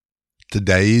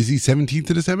Today is the 17th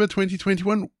of December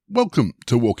 2021. Welcome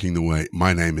to Walking the Way.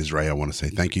 My name is Ray. I want to say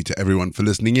thank you to everyone for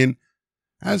listening in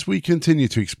as we continue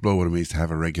to explore what it means to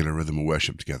have a regular rhythm of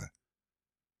worship together.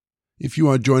 If you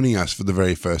are joining us for the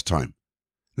very first time,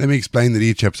 let me explain that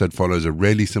each episode follows a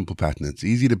really simple pattern. It's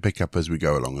easy to pick up as we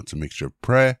go along. It's a mixture of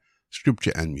prayer,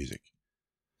 scripture, and music.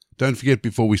 Don't forget,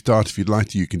 before we start, if you'd like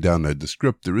to, you can download the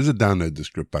script. There is a download the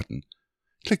script button.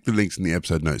 Click the links in the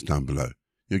episode notes down below.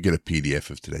 You'll get a PDF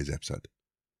of today's episode.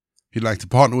 If you'd like to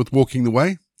partner with Walking the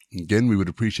Way, again, we would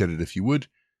appreciate it if you would.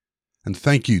 And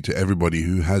thank you to everybody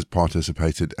who has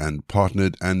participated and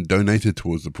partnered and donated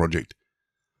towards the project.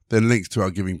 The links to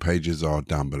our giving pages are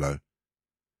down below.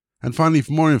 And finally,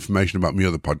 for more information about me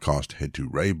or the podcast, head to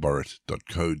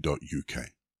rayborrett.co.uk.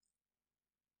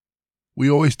 We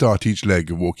always start each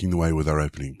leg of Walking the Way with our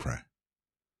opening prayer.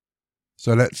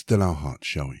 So let's still our hearts,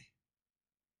 shall we?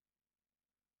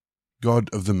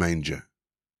 God of the manger,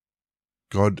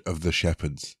 God of the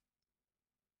shepherds,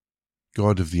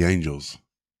 God of the angels,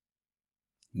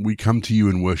 we come to you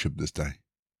in worship this day.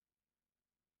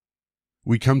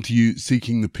 We come to you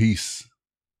seeking the peace,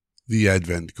 the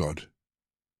Advent God.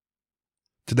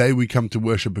 Today we come to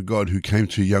worship a God who came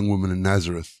to a young woman in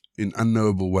Nazareth in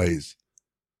unknowable ways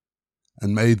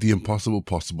and made the impossible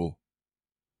possible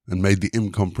and made the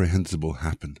incomprehensible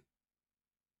happen.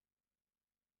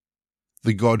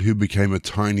 The God who became a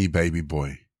tiny baby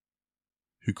boy,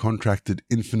 who contracted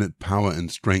infinite power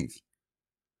and strength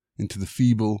into the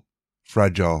feeble,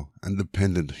 fragile, and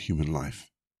dependent human life.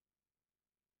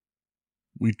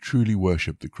 We truly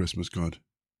worship the Christmas God.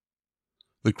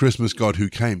 The Christmas God who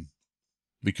came,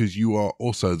 because you are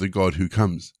also the God who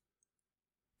comes.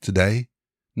 Today,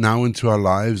 now into our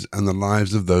lives and the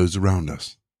lives of those around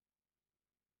us.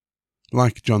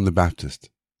 Like John the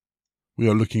Baptist, we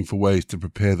are looking for ways to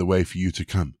prepare the way for you to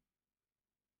come.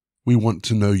 We want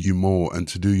to know you more and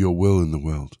to do your will in the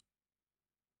world.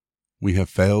 We have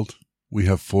failed, we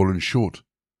have fallen short,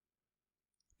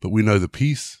 but we know the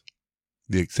peace,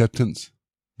 the acceptance,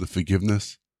 the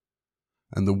forgiveness,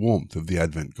 and the warmth of the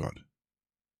Advent God.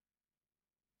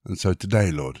 And so today,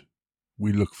 Lord,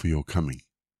 we look for your coming.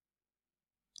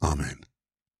 Amen.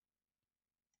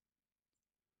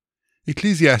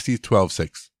 Ecclesiastes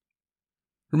 12:6.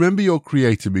 Remember your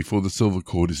Creator before the silver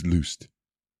cord is loosed,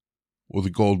 or the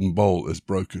golden bowl is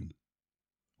broken,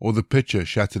 or the pitcher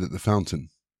shattered at the fountain,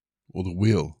 or the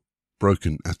wheel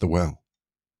broken at the well.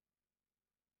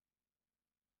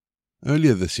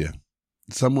 Earlier this year,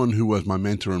 someone who was my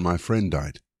mentor and my friend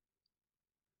died.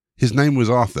 His name was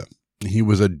Arthur. He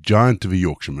was a giant of a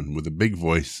Yorkshireman with a big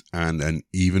voice and an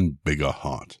even bigger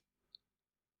heart.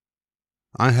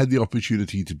 I had the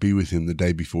opportunity to be with him the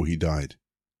day before he died.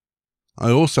 I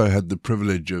also had the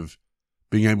privilege of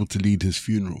being able to lead his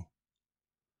funeral.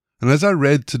 And as I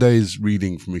read today's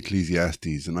reading from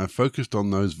Ecclesiastes and I focused on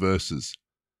those verses,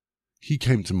 he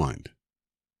came to mind.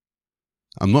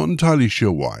 I'm not entirely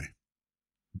sure why,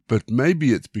 but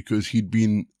maybe it's because he'd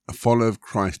been a follower of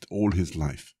Christ all his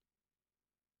life.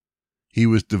 He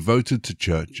was devoted to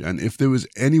church, and if there was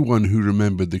anyone who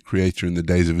remembered the Creator in the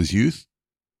days of his youth,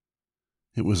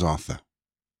 it was Arthur.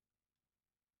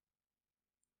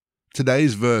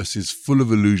 Today's verse is full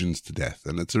of allusions to death,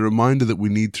 and it's a reminder that we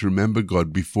need to remember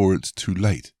God before it's too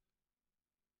late.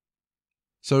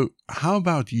 So, how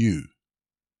about you?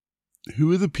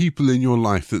 Who are the people in your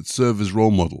life that serve as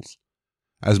role models,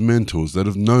 as mentors that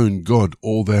have known God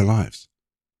all their lives?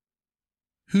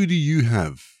 Who do you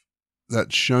have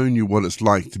that's shown you what it's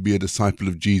like to be a disciple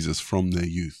of Jesus from their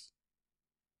youth?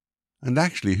 And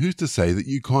actually, who's to say that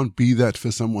you can't be that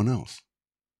for someone else?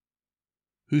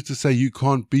 Who's to say you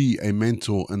can't be a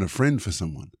mentor and a friend for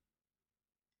someone?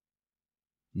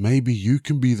 Maybe you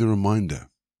can be the reminder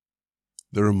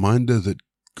that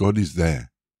God is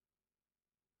there,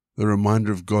 the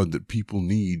reminder of God that people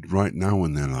need right now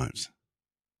in their lives.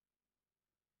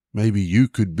 Maybe you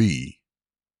could be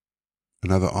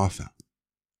another Arthur.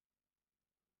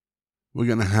 We're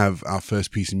going to have our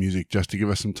first piece of music just to give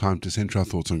us some time to center our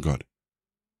thoughts on God.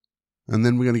 And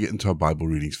then we're going to get into our Bible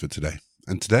readings for today.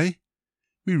 And today,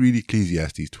 we read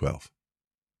Ecclesiastes 12.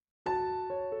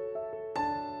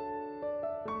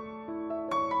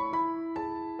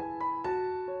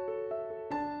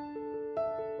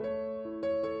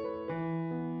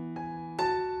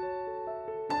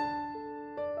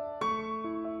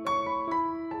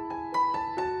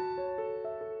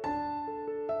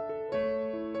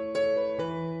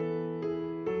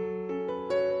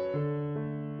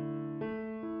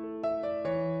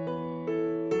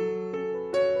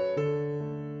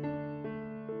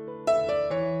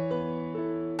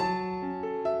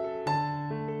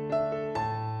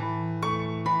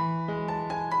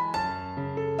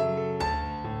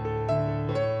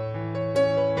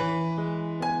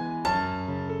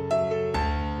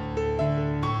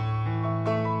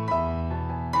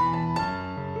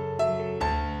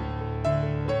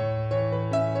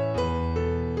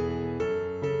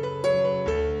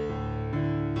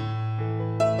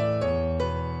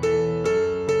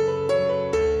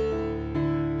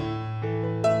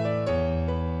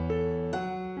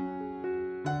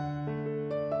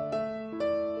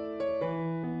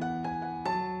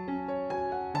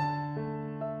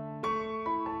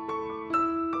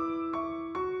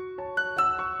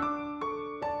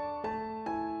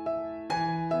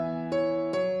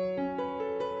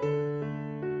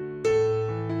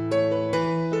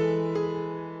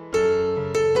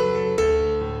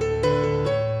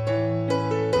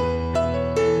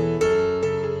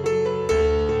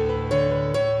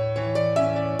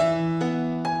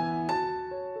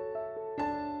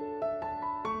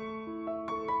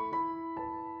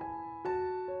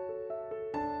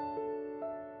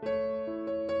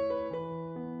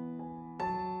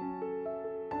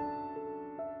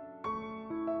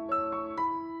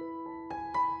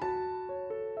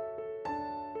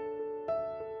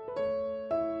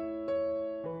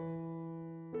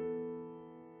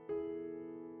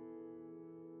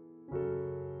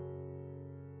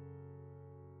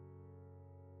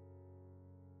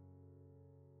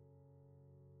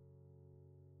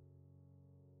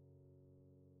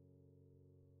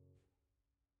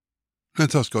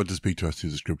 Let's ask God to speak to us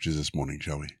through the scriptures this morning,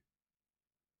 shall we?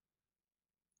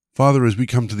 Father, as we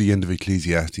come to the end of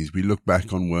Ecclesiastes, we look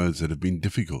back on words that have been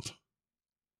difficult.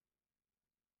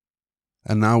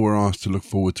 And now we're asked to look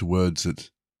forward to words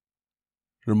that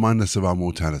remind us of our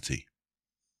mortality.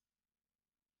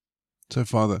 So,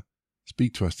 Father,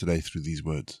 speak to us today through these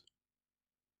words.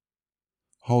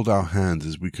 Hold our hands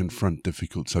as we confront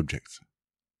difficult subjects.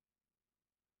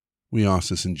 We ask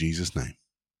this in Jesus' name.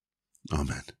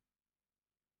 Amen.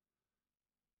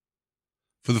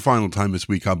 For the final time this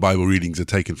week, our Bible readings are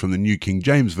taken from the New King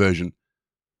James Version,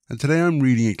 and today I'm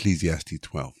reading Ecclesiastes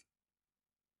 12.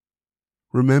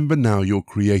 Remember now your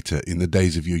Creator in the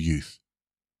days of your youth,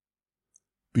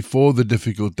 before the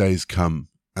difficult days come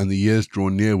and the years draw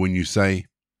near when you say,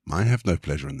 I have no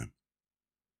pleasure in them.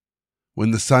 When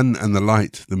the sun and the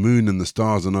light, the moon and the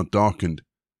stars are not darkened,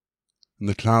 and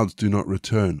the clouds do not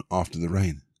return after the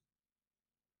rain.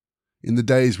 In the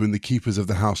days when the keepers of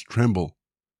the house tremble,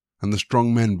 and the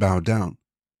strong men bow down,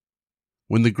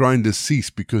 when the grinders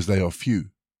cease because they are few,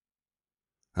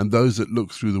 and those that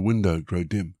look through the window grow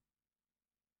dim.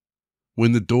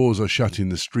 When the doors are shut in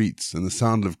the streets, and the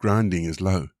sound of grinding is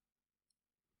low,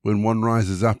 when one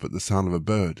rises up at the sound of a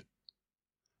bird,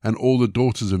 and all the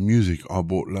daughters of music are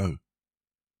brought low.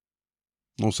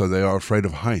 Also they are afraid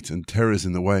of height, and terrors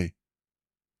in the way,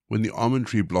 when the almond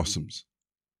tree blossoms,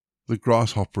 the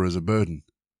grasshopper is a burden,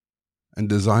 and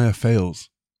desire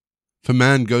fails, for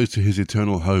man goes to his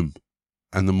eternal home,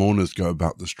 and the mourners go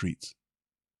about the streets.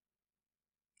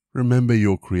 Remember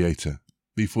your Creator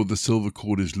before the silver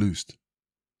cord is loosed,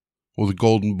 or the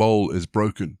golden bowl is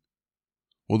broken,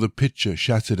 or the pitcher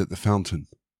shattered at the fountain,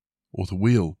 or the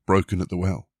wheel broken at the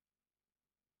well.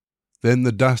 Then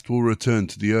the dust will return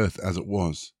to the earth as it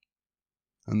was,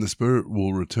 and the spirit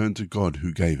will return to God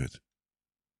who gave it.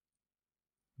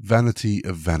 Vanity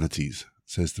of vanities,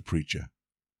 says the preacher.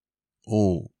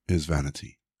 All is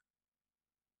vanity.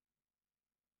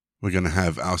 We're going to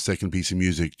have our second piece of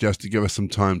music just to give us some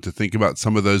time to think about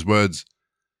some of those words.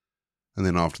 And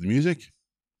then after the music,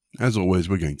 as always,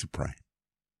 we're going to pray.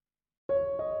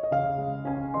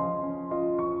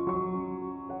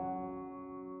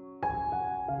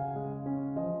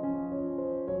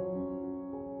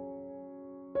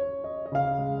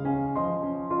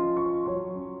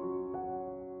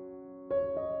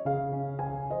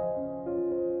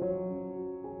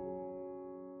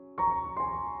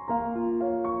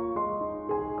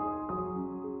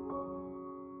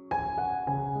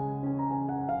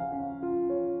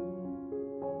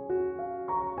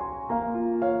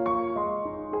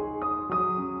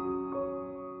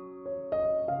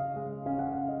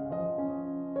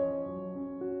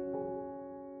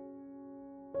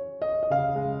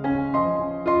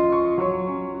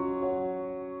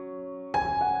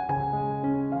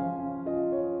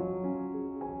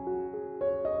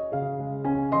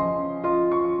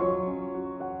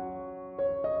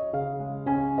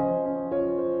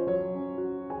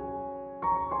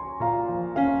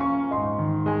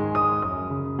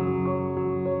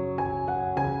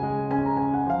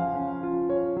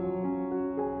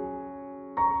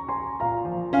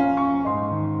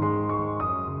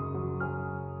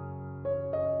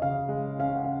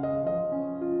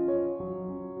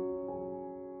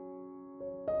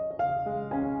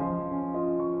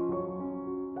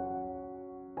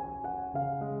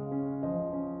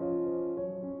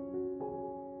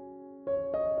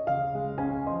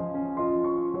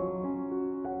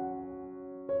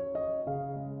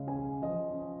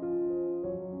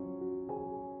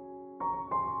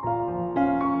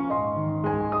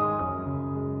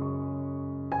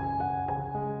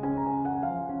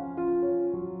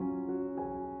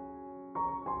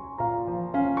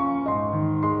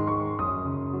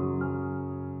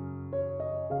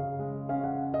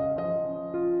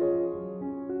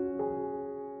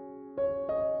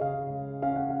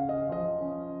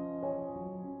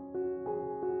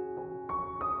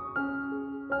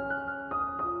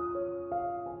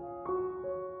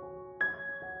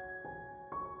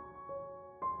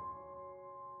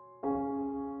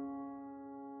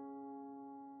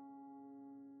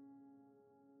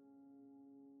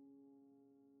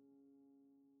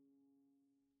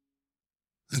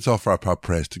 Let's offer up our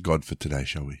prayers to God for today,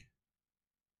 shall we?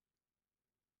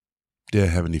 Dear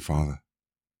Heavenly Father,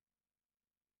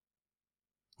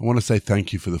 I want to say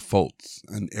thank you for the faults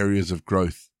and areas of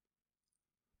growth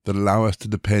that allow us to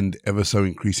depend ever so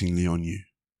increasingly on you.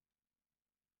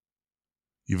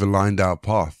 You've aligned our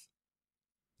path,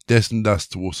 destined us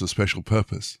towards a special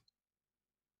purpose,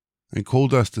 and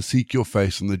called us to seek your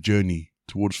face on the journey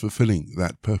towards fulfilling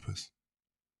that purpose.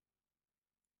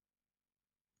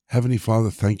 Heavenly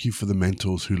Father, thank you for the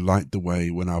mentors who light the way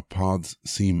when our paths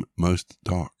seem most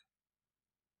dark.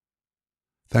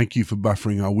 Thank you for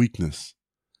buffering our weakness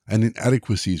and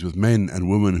inadequacies with men and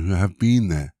women who have been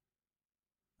there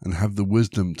and have the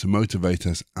wisdom to motivate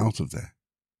us out of there.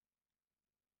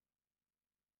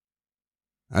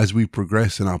 As we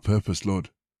progress in our purpose,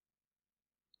 Lord,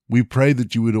 we pray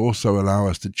that you would also allow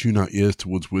us to tune our ears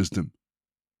towards wisdom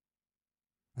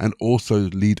and also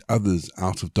lead others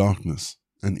out of darkness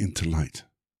and into light.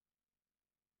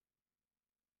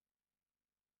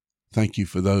 Thank you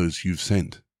for those you've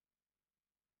sent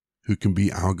who can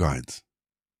be our guides.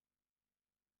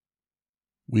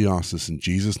 We ask this in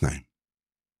Jesus' name.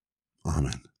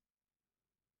 Amen.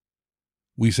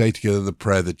 We say together the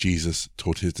prayer that Jesus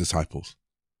taught his disciples.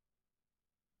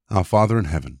 Our Father in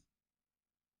heaven,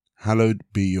 hallowed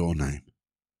be your name.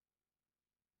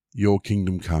 Your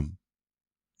kingdom come,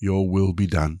 your will be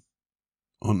done,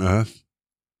 on earth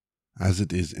as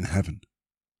it is in heaven.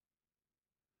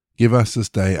 Give us this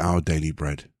day our daily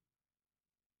bread.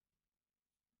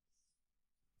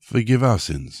 Forgive our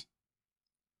sins,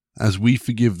 as we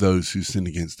forgive those who sin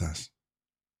against us.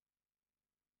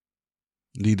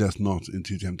 Lead us not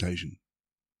into temptation,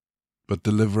 but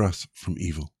deliver us from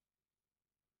evil.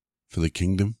 For the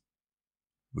kingdom,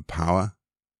 the power,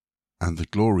 and the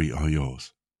glory are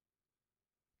yours,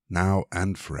 now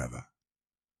and forever.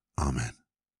 Amen.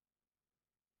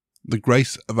 The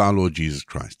grace of our Lord Jesus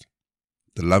Christ,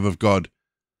 the love of God,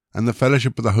 and the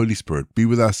fellowship of the Holy Spirit be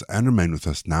with us and remain with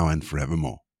us now and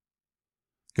forevermore.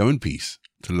 Go in peace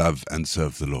to love and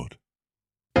serve the Lord.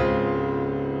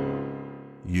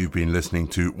 You've been listening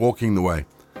to Walking the Way.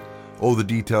 All the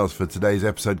details for today's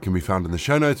episode can be found in the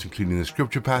show notes, including the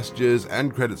scripture passages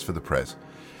and credits for the press.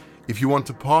 If you want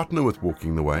to partner with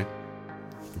Walking the Way,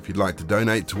 if you'd like to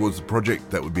donate towards the project,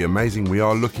 that would be amazing. We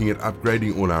are looking at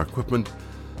upgrading all our equipment,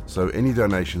 so any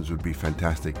donations would be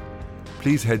fantastic.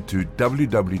 Please head to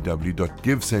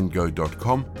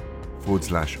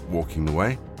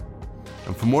www.givesendgo.com/walkingtheway.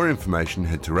 And for more information,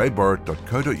 head to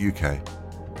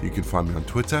rayborrett.co.uk. You can find me on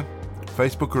Twitter,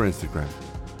 Facebook or Instagram.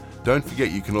 Don't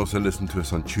forget you can also listen to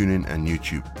us on TuneIn and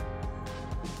YouTube.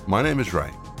 My name is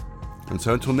Ray, and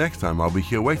so until next time I'll be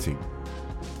here waiting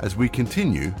as we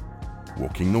continue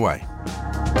walking the way.